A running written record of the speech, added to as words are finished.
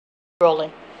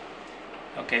Rolling.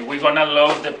 Okay, we're gonna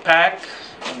load the pack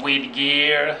with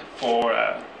gear for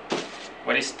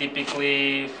what is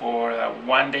typically for a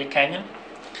one-day canyon.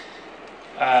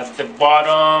 At the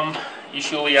bottom,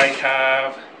 usually I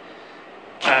have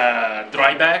a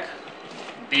dry bag.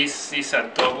 This is a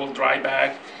double dry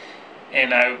bag,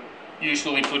 and I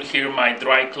usually put here my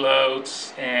dry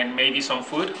clothes and maybe some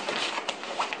food.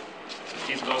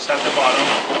 This goes at the bottom.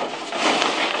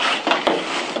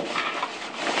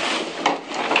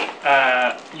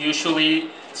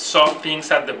 Usually soft things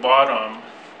at the bottom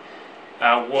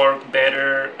work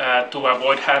better to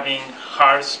avoid having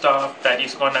hard stuff that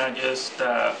is gonna just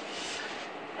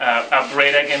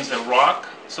abrade against the rock.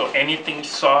 So anything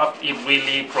soft, it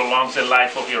really prolongs the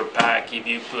life of your pack if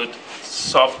you put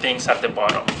soft things at the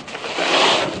bottom.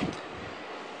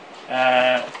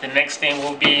 The next thing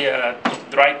will be a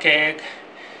dry keg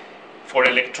for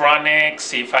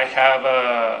electronics. If I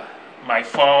have my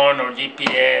phone or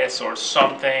GPS or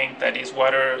something that is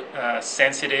water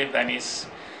sensitive and is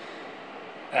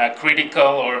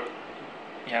critical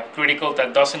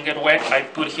that doesn't get wet, I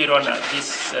put here on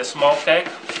this small keg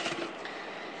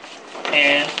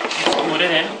and put it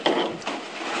in.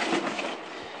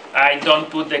 I don't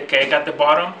put the keg at the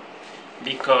bottom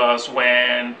because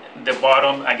when the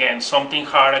bottom, again, something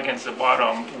hard against the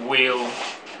bottom will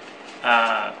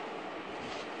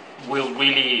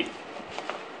really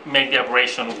make the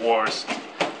abrasion worse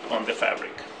on the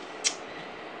fabric.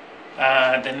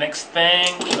 The next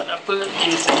thing we're gonna put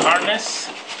is a harness.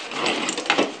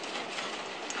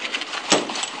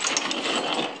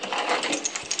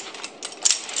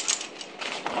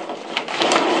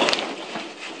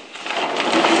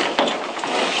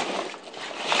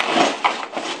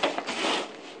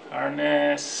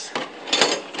 Harness,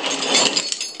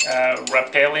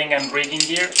 rappelling and rigging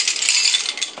gear.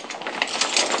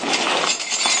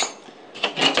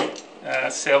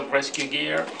 Self-rescue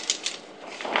gear,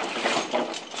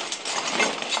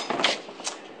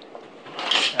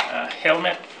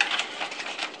 helmet,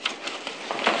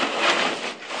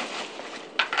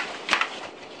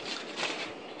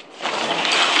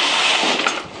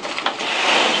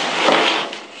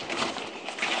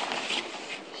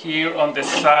 here on the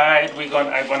side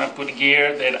I'm gonna put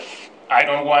gear that I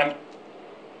don't want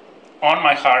on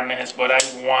my harness, but I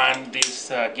want this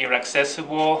gear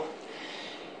accessible.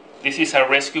 This is a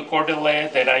rescue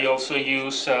cordelet that I also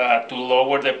use to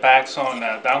lower the packs on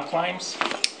down climbs.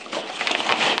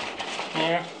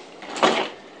 Here.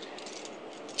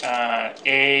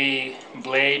 A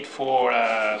blade for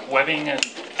webbing and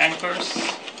anchors.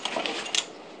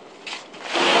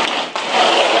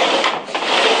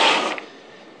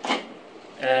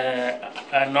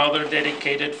 Another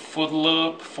dedicated foot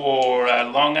loop for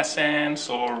long ascents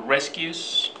or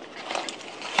rescues.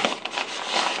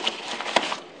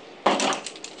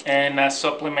 And a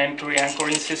supplementary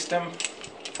anchoring system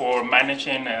for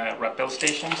managing rappel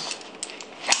stations.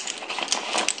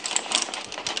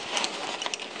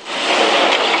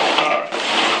 Alright.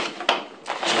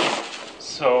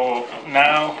 So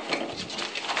now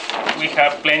we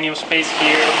have plenty of space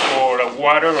here for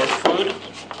water or food.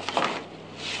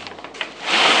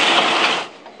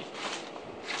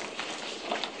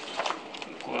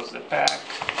 Close the pack.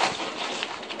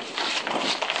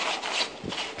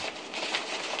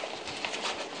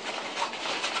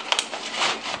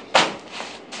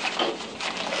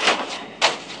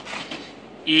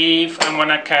 If I'm going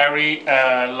to carry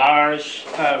a large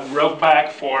rope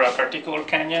bag for a particular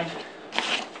canyon,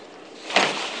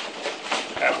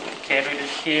 I will carry it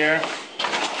here.